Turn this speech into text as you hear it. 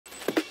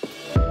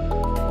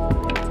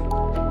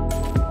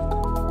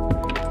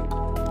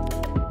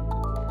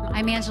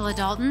I'm Angela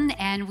Dalton,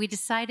 and we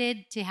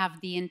decided to have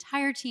the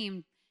entire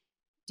team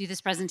do this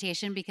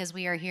presentation because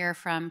we are here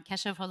from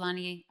Keshav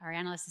Holani, our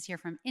analyst is here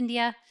from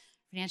India,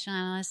 financial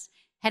analyst.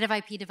 Head of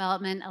IP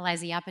development,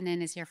 Eliza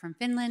Yapinen, is here from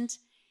Finland.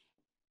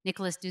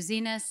 Nicholas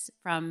Douzinas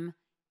from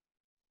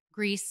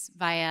Greece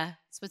via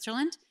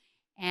Switzerland.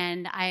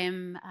 And I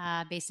am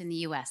based in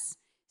the US.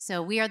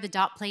 So we are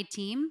the .play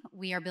team.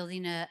 We are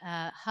building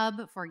a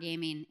hub for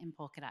gaming in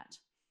Polkadot.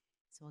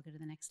 So we'll go to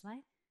the next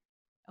slide.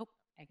 Oh,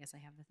 I guess I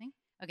have the thing.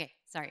 Okay,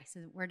 sorry. So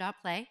we're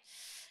 .play.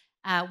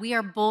 We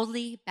are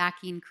boldly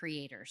backing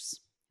creators.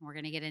 And we're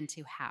going to get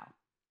into how.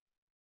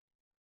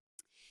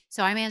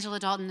 So I'm Angela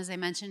Dalton, as I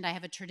mentioned. I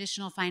have a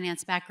traditional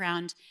finance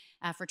background.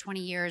 For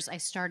 20 years, I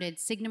started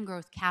Signum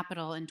Growth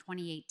Capital in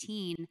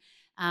 2018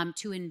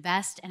 to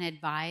invest and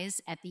advise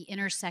at the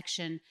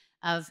intersection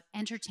of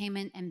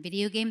entertainment and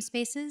video game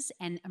spaces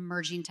and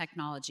emerging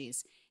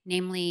technologies,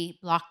 namely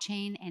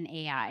blockchain and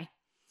AI.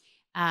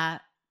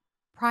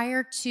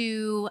 Prior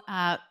to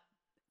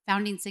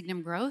founding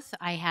Signum Growth,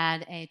 I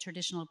had a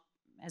traditional,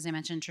 as I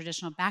mentioned,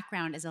 traditional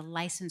background as a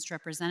licensed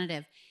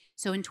representative.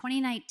 So in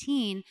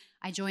 2019,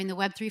 I joined the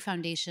Web3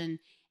 Foundation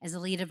as a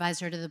lead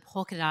advisor to the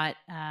Polkadot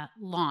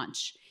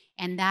launch.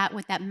 And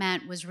what that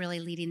meant was really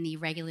leading the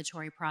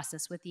regulatory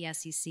process with the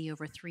SEC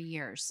over 3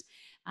 years,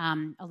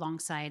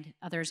 alongside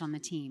others on the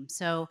team.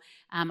 So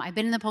I've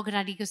been in the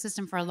Polkadot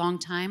ecosystem for a long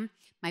time.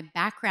 My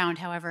background,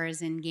 however,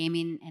 is in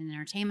gaming and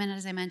entertainment,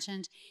 as I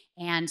mentioned.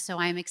 And so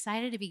I'm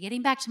excited to be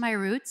getting back to my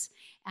roots.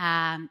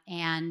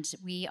 And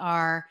we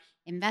are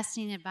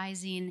investing,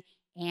 advising,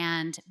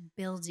 and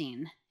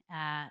building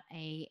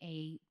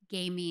a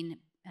gaming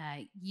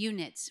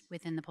unit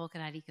within the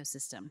Polkadot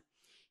ecosystem.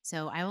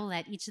 So I will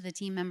let each of the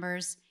team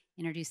members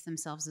introduce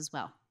themselves as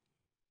well.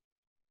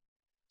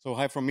 So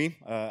hi from me.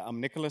 I'm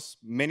Nicholas.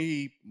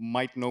 Many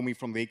might know me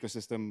from the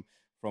ecosystem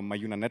from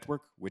Mayuna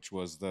Network, which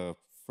was the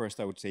first,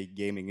 I would say,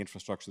 gaming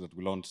infrastructure that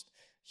we launched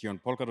here on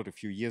Polkadot a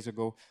few years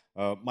ago.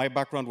 My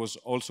background was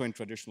also in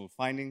traditional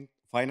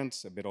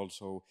finance, a bit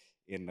also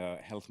in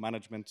health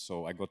management.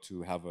 So I got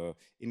to have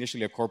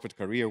initially a corporate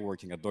career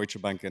working at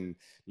Deutsche Bank and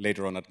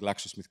later on at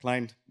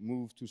GlaxoSmithKline.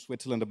 Moved to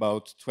Switzerland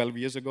about 12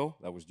 years ago.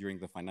 That was during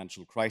the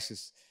financial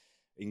crisis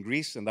in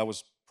Greece. And that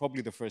was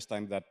probably the first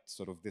time that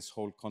sort of this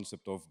whole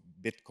concept of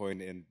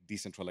Bitcoin and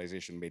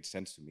decentralization made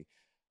sense to me.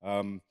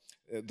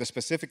 The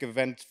specific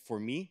event for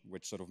me,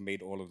 which sort of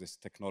made all of this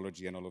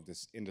technology and all of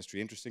this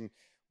industry interesting,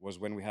 was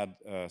when we had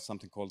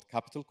something called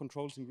capital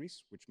controls in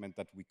Greece, which meant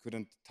that we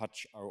couldn't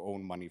touch our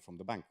own money from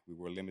the bank. We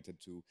were limited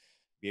to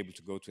be able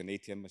to go to an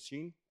ATM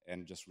machine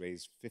and just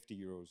raise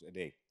 50 euros a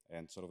day.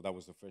 And sort of that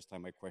was the first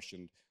time I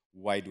questioned,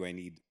 why do I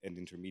need an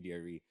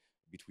intermediary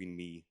between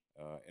me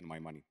and my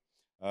money?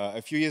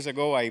 A few years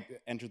ago, I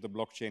entered the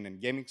blockchain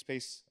and gaming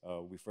space.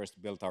 We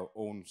first built our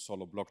own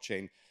solo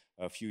blockchain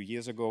a few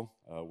years ago.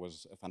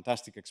 Was a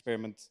fantastic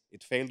experiment.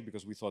 It failed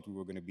because we thought we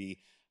were going to be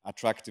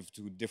attractive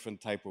to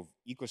different type of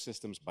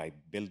ecosystems by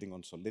building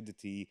on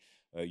Solidity,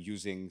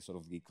 using sort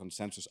of the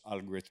consensus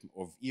algorithm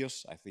of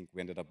EOS. I think we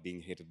ended up being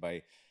hated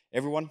by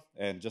everyone.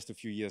 And just a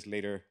few years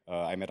later,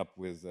 I met up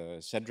with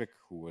Cedric,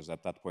 who was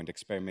at that point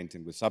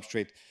experimenting with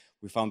Substrate.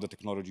 We found the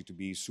technology to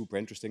be super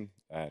interesting,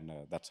 and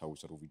that's how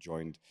we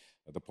joined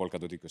the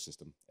Polkadot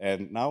ecosystem.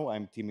 And now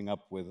I'm teaming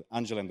up with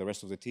Angela and the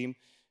rest of the team,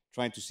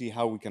 trying to see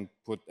how we can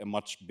put a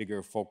much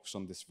bigger focus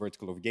on this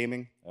vertical of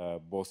gaming,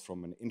 both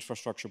from an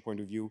infrastructure point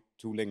of view,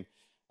 tooling,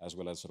 as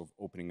well as sort of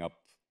opening up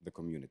the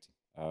community.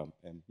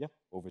 And yeah,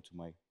 over to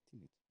my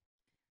teammate.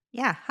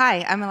 Yeah,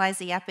 hi, I'm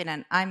Eliza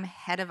Yapinen. I'm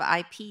head of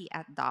IP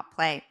at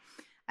 .play.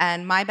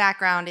 And my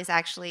background is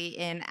actually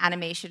in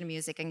animation,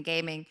 music, and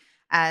gaming.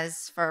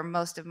 As for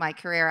most of my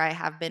career, I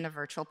have been a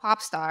virtual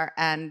pop star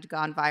and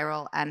gone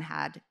viral and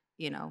had,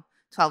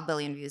 12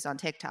 billion views on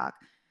TikTok.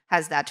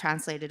 Has that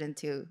translated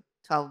into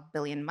 12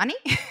 billion money?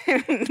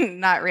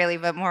 Not really,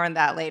 but more on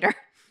that later.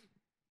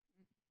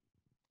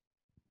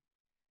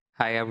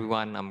 Hi,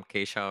 everyone. I'm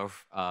Keshav.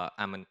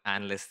 I'm an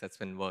analyst that's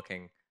been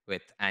working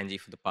with Angie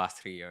for the past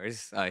 3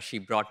 years. She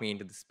brought me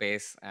into the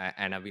space,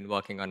 and I've been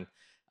working on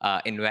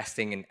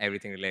investing in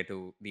everything related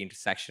to the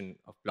intersection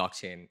of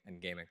blockchain and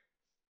gaming.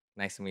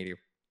 Nice to meet you.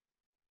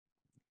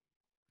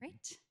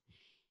 Great.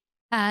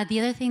 The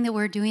other thing that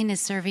we're doing is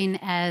serving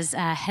as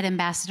head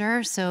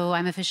ambassador. So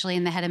I'm officially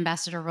in the head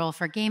ambassador role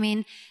for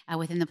gaming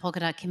within the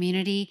Polkadot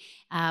community.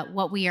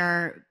 What we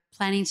are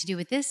planning to do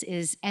with this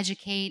is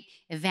educate,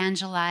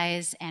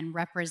 evangelize, and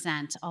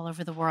represent all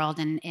over the world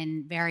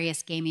in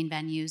various gaming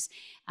venues.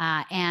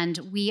 And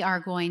we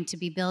are going to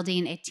be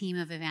building a team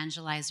of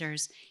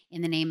evangelizers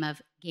in the name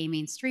of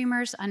gaming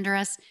streamers under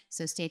us.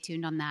 So stay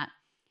tuned on that.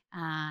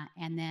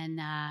 And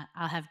then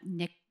I'll have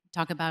Nick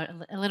talk about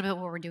a little bit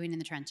what we're doing in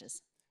the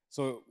trenches.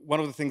 So one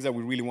of the things that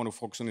we really want to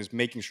focus on is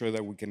making sure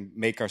that we can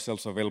make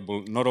ourselves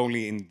available not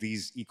only in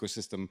these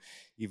ecosystem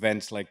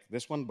events like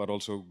this one, but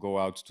also go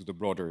out to the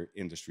broader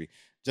industry.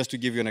 Just to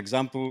give you an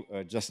example,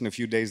 just in a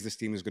few days, this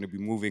team is going to be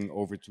moving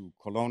over to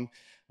Cologne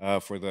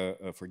for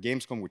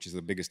Gamescom, which is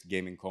the biggest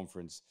gaming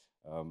conference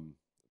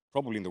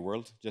probably in the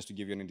world. Just to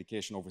give you an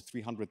indication, over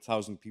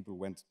 300,000 people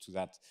went to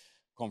that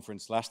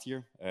conference last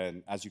year.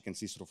 And as you can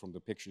see sort of from the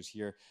pictures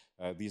here,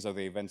 these are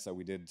the events that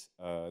we did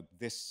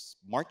this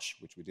March,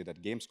 which we did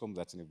at Gamescom.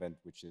 That's an event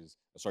which is,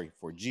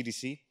 for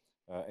GDC,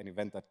 an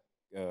event that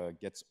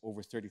gets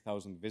over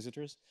 30,000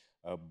 visitors,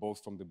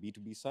 both from the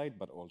B2B side,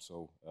 but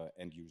also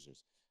end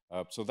users.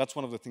 So that's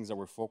one of the things that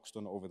we're focused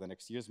on over the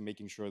next years,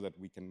 making sure that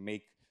we can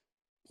make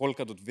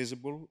Polkadot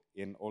visible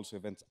in also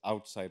events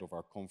outside of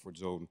our comfort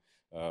zone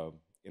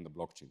in the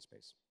blockchain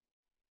space.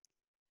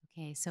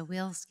 Okay, so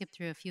we'll skip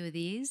through a few of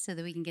these so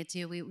that we can get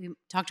to, we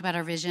talked about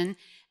our vision,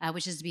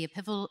 which is to be a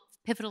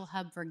pivotal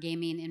hub for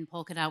gaming in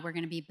Polkadot. We're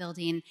going to be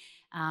building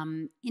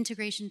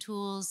integration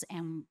tools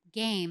and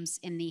games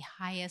in the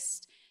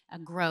highest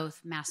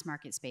growth mass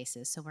market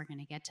spaces. So we're going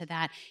to get to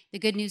that. The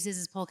good news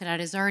is Polkadot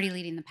is already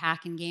leading the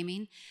pack in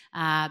gaming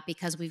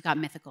because we've got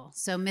Mythical.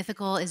 So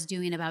Mythical is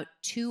doing about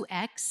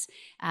 2x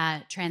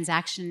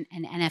transaction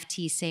and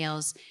NFT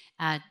sales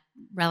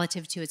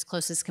relative to its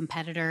closest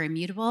competitor,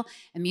 Immutable.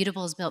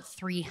 Immutable has built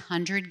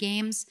 300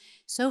 games.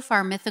 So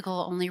far,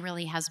 Mythical only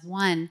really has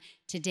one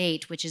to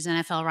date, which is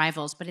NFL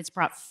Rivals, but it's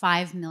brought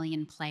 5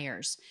 million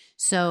players.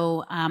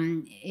 So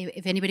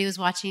if anybody was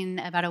watching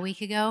about a week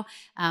ago,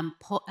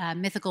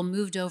 Mythical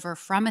moved over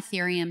from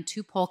Ethereum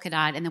to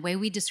Polkadot, and the way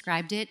we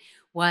described it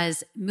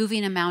was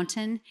moving a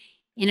mountain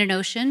in an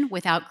ocean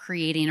without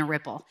creating a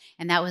ripple.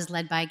 And that was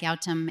led by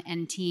Gautam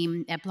and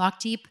team at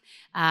Blockdeep.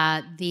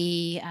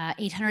 The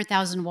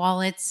 800,000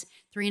 wallets,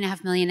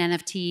 3.5 million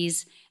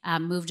NFTs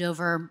moved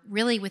over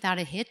really without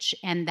a hitch.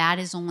 And that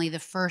is only the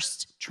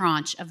first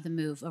tranche of the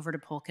move over to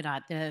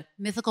Polkadot. The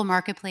Mythical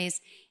Marketplace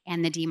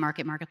and the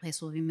D-Market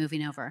Marketplace will be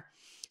moving over.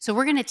 So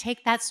we're going to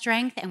take that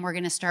strength and we're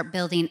going to start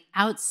building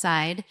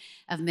outside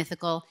of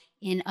Mythical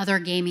in other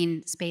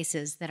gaming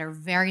spaces that are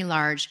very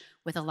large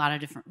with a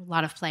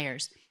lot of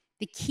players.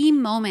 The key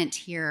moment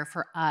here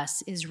for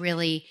us is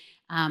really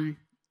can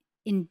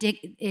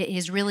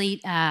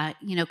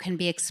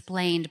be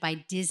explained by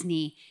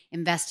Disney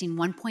investing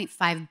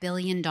 $1.5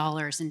 billion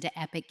into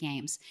Epic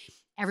Games.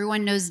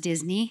 Everyone knows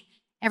Disney.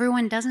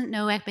 Everyone doesn't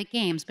know Epic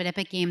Games, but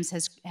Epic Games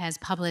has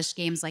published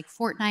games like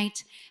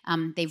Fortnite.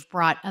 They've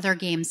brought other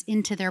games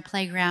into their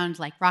playground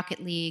like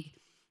Rocket League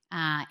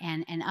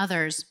and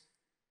others.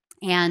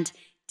 And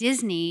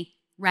Disney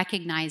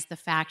recognized the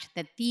fact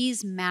that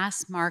these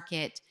mass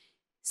market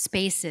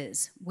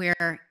spaces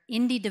where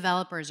indie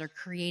developers are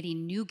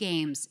creating new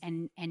games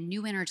and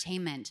new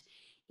entertainment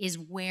is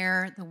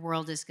where the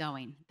world is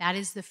going. That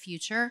is the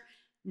future,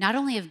 not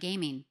only of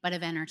gaming, but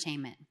of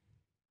entertainment.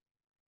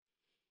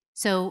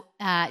 So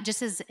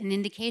just as an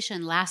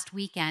indication, last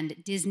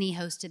weekend, Disney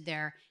hosted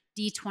their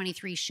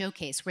D23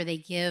 showcase where they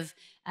give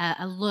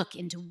a look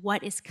into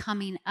what is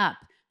coming up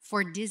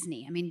for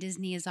Disney. I mean,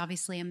 Disney is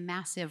obviously a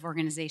massive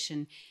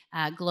organization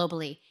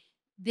globally.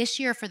 This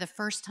year, for the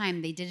first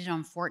time, they did it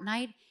on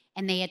Fortnite,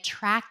 and they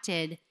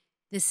attracted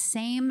the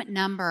same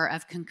number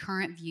of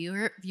concurrent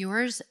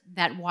viewers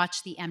that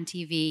watch the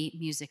MTV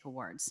Music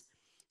Awards.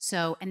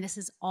 So, and this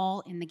is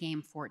all in the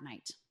game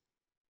Fortnite.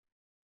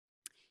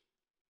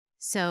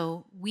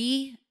 So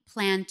we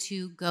plan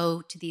to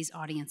go to these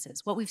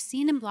audiences. What we've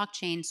seen in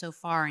blockchain so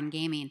far in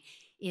gaming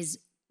is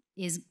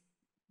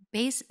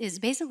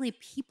basically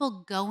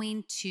people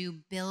going to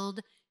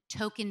build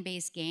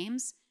token-based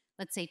games.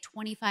 Let's say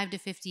 25 to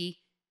 50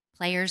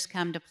 players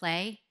come to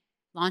play,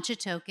 launch a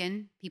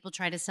token, people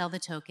try to sell the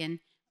token.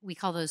 We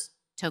call those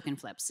token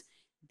flips.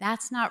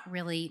 That's not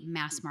really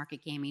mass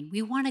market gaming.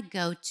 We want to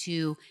go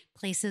to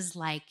places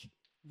like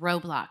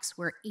Roblox,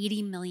 where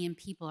 80 million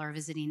people are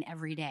visiting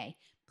every day.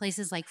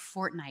 Places like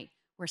Fortnite,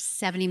 where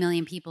 70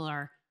 million people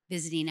are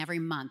visiting every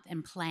month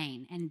and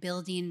playing and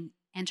building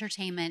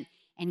entertainment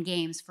and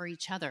games for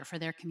each other, for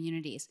their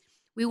communities.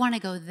 We want to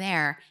go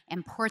there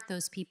and port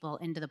those people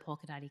into the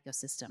Polkadot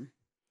ecosystem.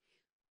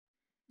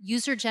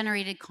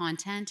 User-generated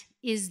content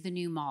is the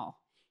new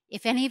mall.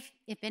 If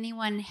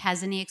anyone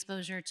has any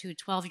exposure to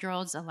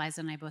 12-year-olds,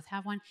 Eliza and I both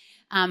have one,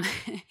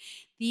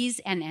 these,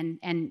 and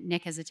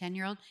Nick has a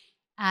 10-year-old,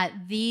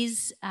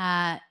 these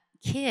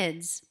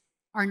kids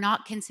are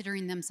not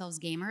considering themselves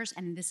gamers,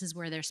 and this is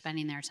where they're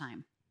spending their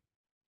time.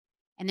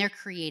 And they're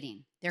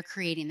creating.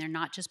 They're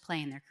not just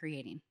playing, they're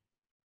creating.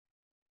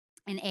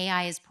 And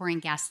AI is pouring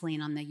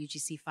gasoline on the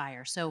UGC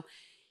fire. So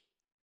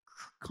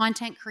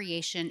content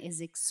creation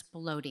is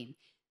exploding.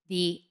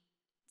 The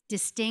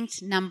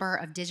distinct number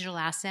of digital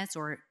assets,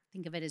 or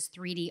think of it as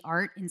 3D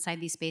art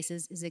inside these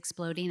spaces, is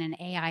exploding, and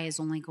AI is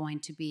only going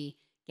to be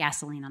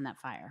gasoline on that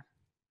fire.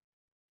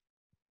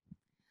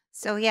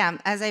 So yeah,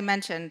 as I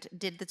mentioned,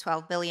 did the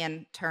 12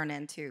 billion turn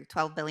into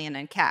 12 billion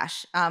in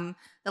cash?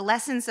 The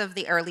lessons of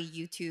the early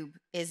YouTube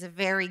is a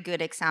very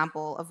good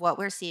example of what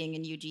we're seeing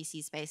in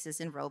UGC spaces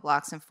in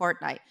Roblox and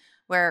Fortnite,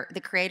 where the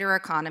creator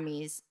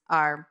economies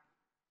are,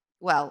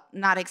 well,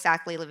 not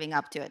exactly living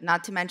up to it.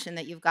 Not to mention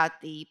that you've got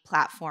the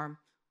platform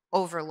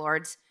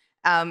overlords.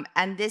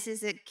 And this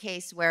is a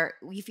case where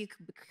if you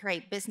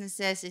create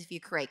businesses, if you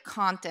create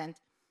content,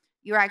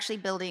 you're actually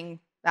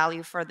building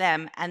value for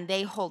them, and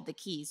they hold the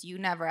keys. You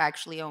never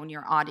actually own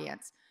your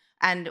audience.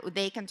 And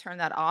they can turn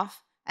that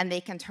off and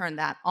they can turn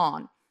that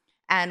on.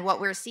 And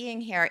what we're seeing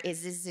here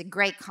is this is a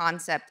great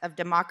concept of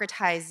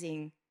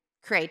democratizing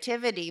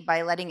creativity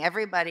by letting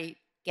everybody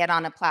get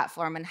on a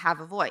platform and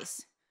have a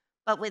voice,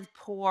 but with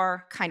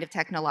poor kind of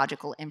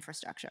technological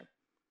infrastructure.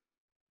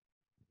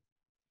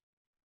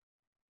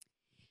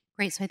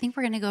 Great. So I think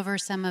we're going to go over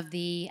some of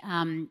the,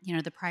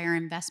 the prior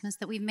investments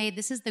that we've made.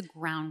 This is the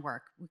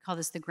groundwork. We call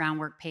this the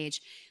groundwork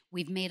page.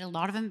 We've made a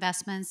lot of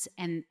investments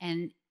and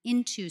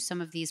into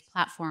some of these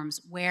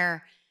platforms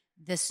where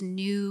this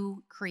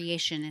new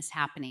creation is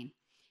happening.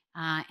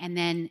 And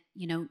then,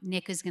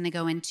 Nick is going to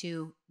go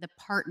into the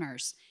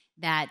partners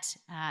that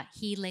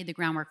he laid the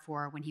groundwork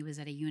for when he was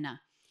at Ayuna.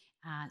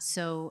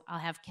 So I'll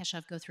have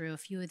Keshav go through a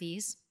few of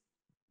these.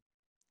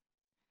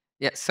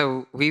 Yeah,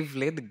 so we've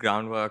laid the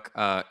groundwork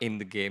in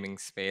the gaming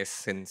space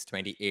since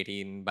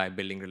 2018 by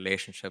building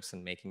relationships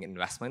and making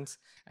investments.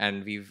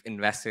 And we've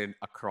invested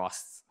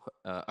across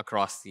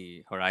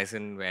the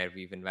horizon, where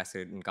we've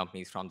invested in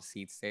companies from the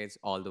seed stage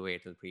all the way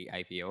to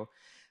pre-IPO.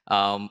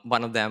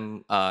 One of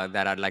them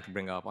that I'd like to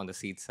bring up on the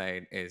seed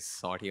side is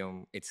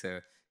Sortium. It's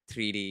a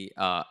 3D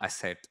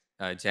asset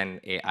gen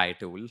AI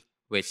tool,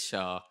 which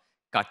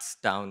cuts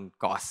down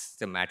costs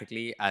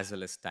dramatically as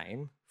well as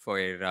time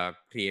for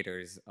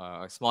creators,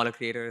 smaller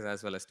creators,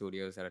 as well as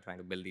studios that are trying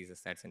to build these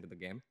assets into the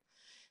game.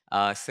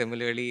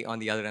 Similarly, on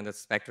the other end of the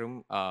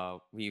spectrum,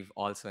 we've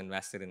also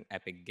invested in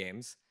Epic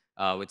Games,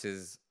 which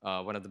is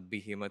one of the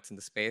behemoths in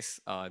the space.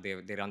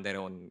 They run their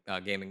own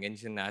gaming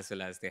engine, as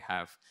well as they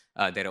have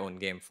their own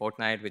game,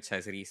 Fortnite, which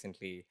has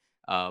recently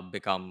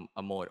become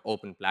a more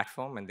open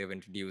platform, and they've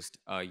introduced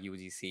a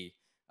UGC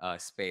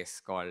space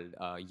called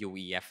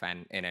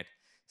UEFN in it.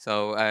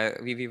 So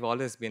we've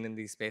always been in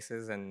these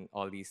spaces, and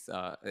all these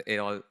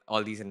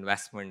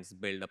investments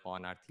build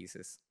upon our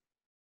thesis.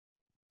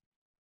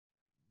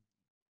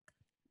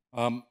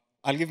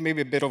 I'll give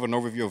maybe a bit of an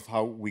overview of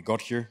how we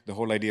got here. The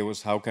whole idea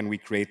was, how can we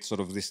create sort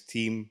of this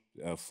team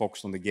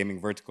focused on the gaming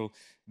vertical?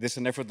 This is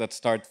an effort that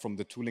started from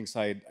the tooling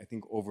side, I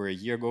think, over a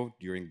year ago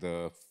during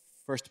the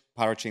first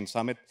Parachain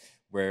Summit,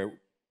 where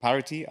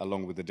Parity,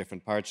 along with the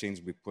different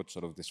parachains, we put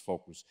sort of this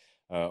focus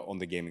on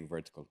the gaming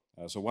vertical.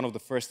 So one of the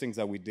first things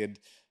that we did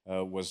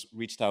was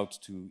reached out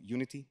to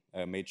Unity,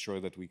 made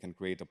sure that we can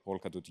create a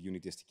Polkadot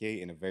Unity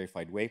SDK in a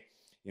verified way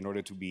in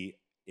order to be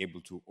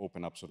able to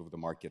open up sort of the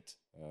market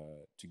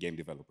to game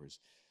developers.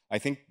 I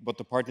think what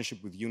the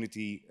partnership with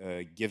Unity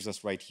gives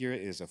us right here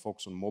is a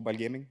focus on mobile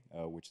gaming,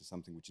 which is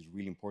something which is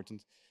really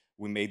important.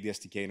 We made the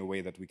SDK in a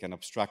way that we can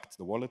abstract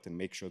the wallet and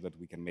make sure that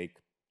we can make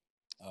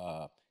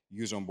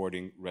user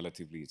onboarding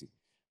relatively easy.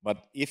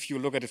 But if you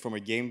look at it from a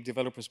game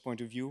developer's point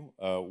of view,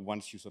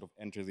 once you sort of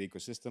enter the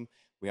ecosystem,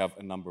 we have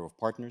a number of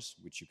partners,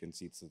 which you can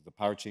see. It's the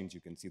parachains.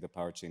 You can see the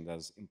parachain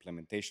as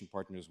implementation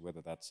partners,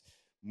 whether that's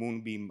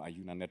Moonbeam,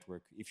 Ayuna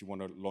Network. If you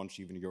want to launch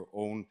even your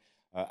own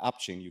app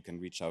chain, you can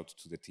reach out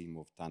to the team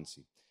of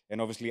Tansy.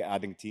 And obviously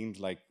adding teams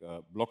like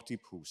Blocktip,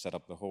 who set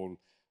up the whole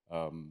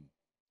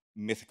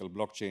mythical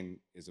blockchain,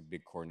 is a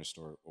big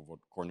cornerstone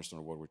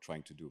of what we're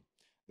trying to do.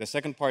 The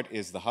second part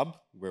is the hub,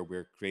 where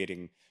we're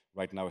creating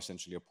right now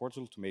essentially a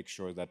portal to make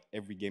sure that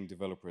every game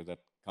developer that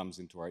comes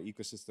into our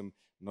ecosystem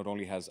not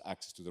only has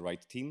access to the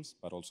right teams,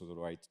 but also the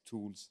right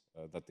tools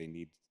that they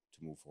need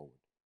to move forward.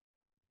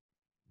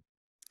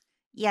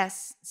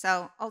 Yes.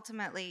 So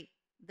ultimately,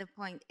 the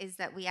point is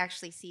that we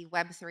actually see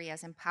Web3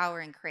 as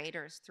empowering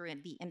creators through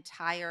the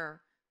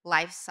entire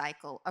life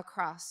cycle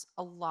across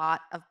a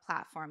lot of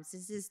platforms.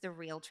 This is the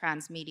real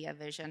transmedia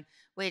vision,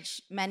 which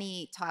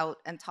many tout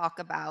and talk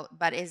about,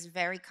 but is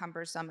very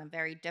cumbersome and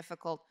very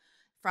difficult,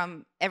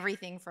 from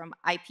everything from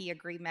IP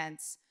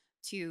agreements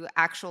to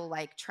actual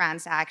like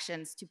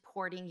transactions to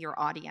porting your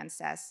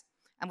audiences.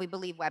 And we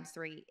believe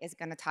Web3 is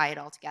going to tie it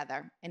all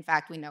together. In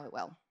fact, we know it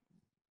will.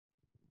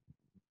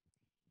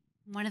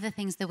 One of the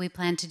things that we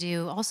plan to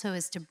do also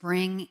is to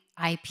bring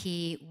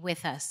IP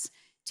with us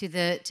to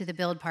the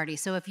build party.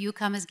 So if you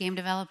come as game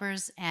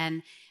developers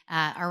and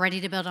are ready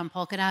to build on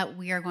Polkadot,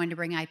 we are going to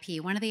bring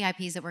IP. One of the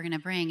IPs that we're going to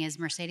bring is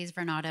Mercedes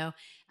Varnado.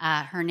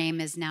 Her name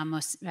is now,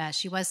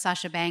 she was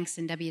Sasha Banks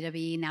in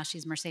WWE, now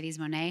she's Mercedes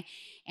Monet.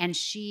 And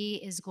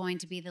she is going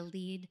to be the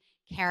lead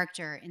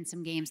character in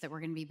some games that we're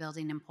going to be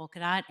building in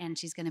Polkadot, and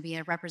she's going to be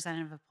a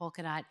representative of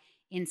Polkadot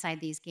inside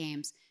these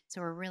games.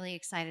 So we're really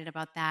excited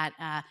about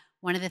that.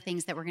 One of the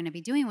things that we're going to be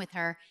doing with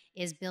her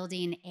is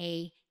building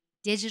a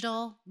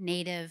digital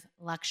native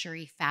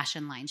luxury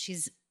fashion line.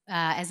 She's,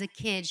 as a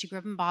kid, she grew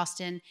up in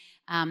Boston,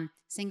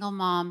 single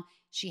mom.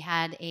 She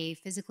had a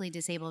physically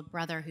disabled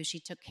brother who she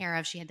took care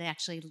of. She had to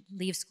actually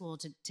leave school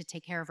to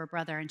take care of her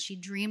brother. And she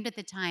dreamed at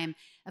the time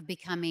of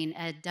becoming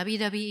a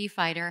WWE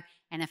fighter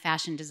and a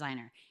fashion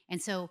designer.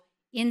 And so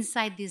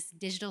inside these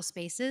digital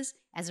spaces,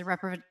 as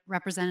a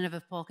representative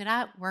of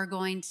Polkadot, we're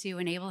going to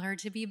enable her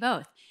to be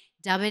both.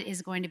 Dubbit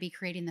is going to be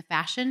creating the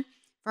fashion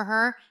for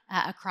her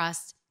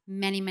across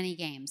many, many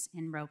games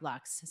in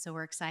Roblox. So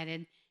we're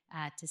excited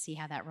to see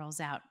how that rolls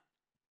out.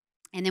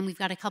 And then we've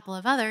got a couple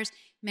of others.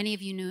 Many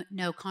of you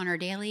know Connor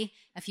Daly.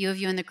 A few of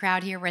you in the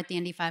crowd here were at the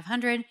Indy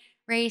 500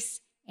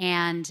 race,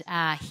 and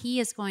he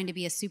is going to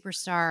be a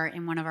superstar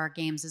in one of our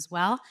games as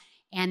well.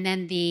 And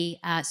then the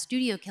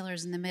Studio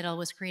Killers in the middle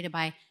was created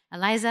by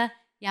Eliza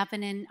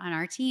Yapinen on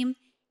our team.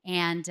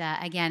 And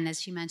again,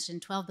 as she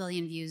mentioned, 12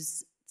 billion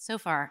views so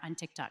far on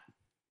TikTok.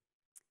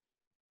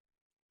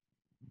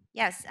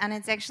 Yes, and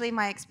it's actually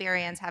my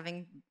experience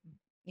having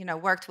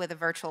worked with a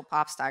virtual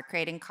pop star,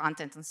 creating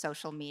content on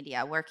social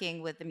media,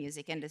 working with the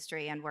music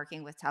industry and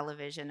working with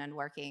television and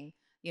working,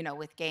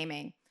 with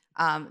gaming,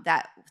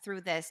 that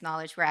through this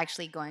knowledge, we're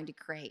actually going to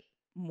create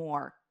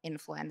more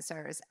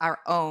influencers, our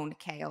own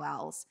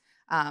KOLs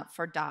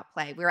for Dot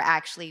Play. We're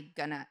actually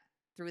gonna,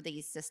 through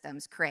these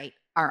systems, create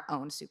our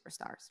own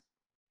superstars.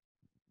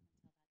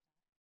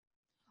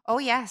 Oh,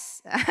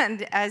 yes.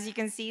 And as you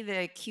can see,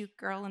 the cute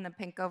girl in the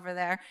pink over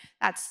there,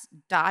 that's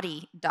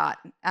Dottie Dot.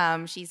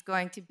 She's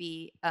going to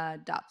be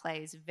Dot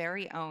Play's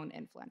very own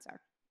influencer.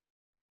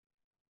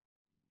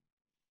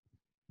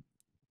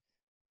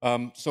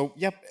 So,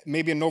 yep,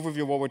 maybe an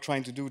overview of what we're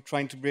trying to do,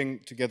 trying to bring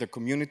together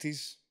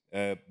communities,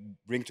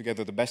 bring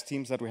together the best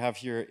teams that we have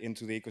here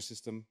into the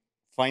ecosystem,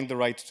 find the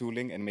right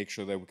tooling, and make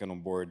sure that we can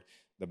onboard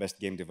the best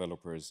game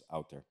developers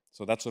out there.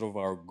 So that's sort of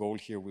our goal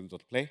here with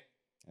 .play.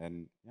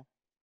 And yeah.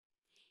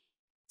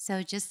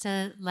 So just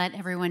to let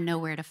everyone know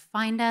where to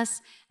find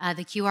us,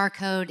 the QR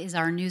code is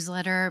our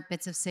newsletter,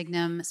 Bits of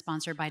Signum,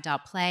 sponsored by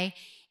 .play.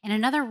 And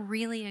another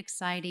really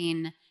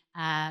exciting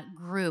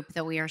group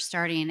that we are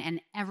starting, and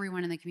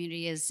everyone in the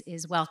community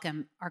is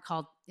welcome,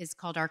 is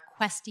called our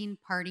Questing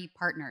Party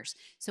Partners.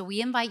 So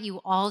we invite you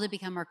all to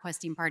become our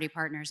Questing Party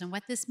Partners. And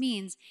what this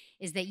means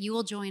is that you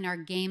will join our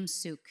game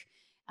souk.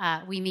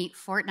 We meet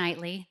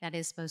fortnightly. That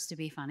is supposed to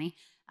be funny,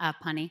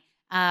 punny.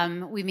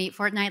 We meet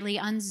fortnightly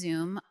on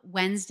Zoom,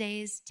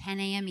 Wednesdays, 10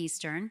 a.m.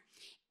 Eastern,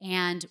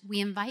 and we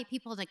invite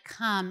people to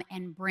come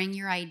and bring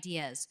your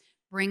ideas,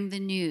 bring the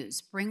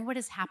news, bring what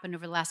has happened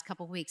over the last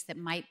couple of weeks that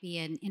might be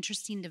an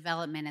interesting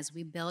development as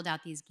we build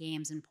out these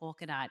games in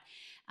Polkadot,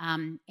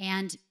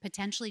 and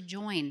potentially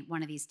join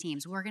one of these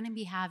teams. We're going to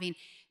be having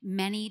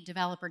many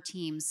developer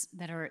teams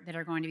that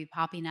are going to be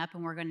popping up,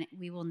 and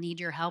we will need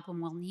your help,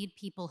 and we'll need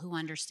people who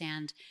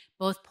understand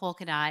both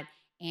Polkadot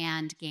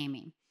and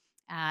gaming.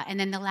 And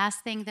then the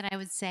last thing that I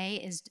would say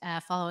is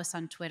follow us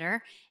on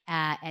Twitter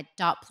at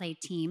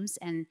 .playteams,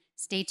 and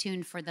stay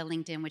tuned for the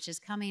LinkedIn, which is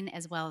coming,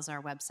 as well as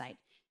our website.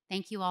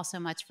 Thank you all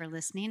so much for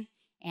listening,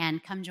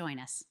 and come join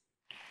us.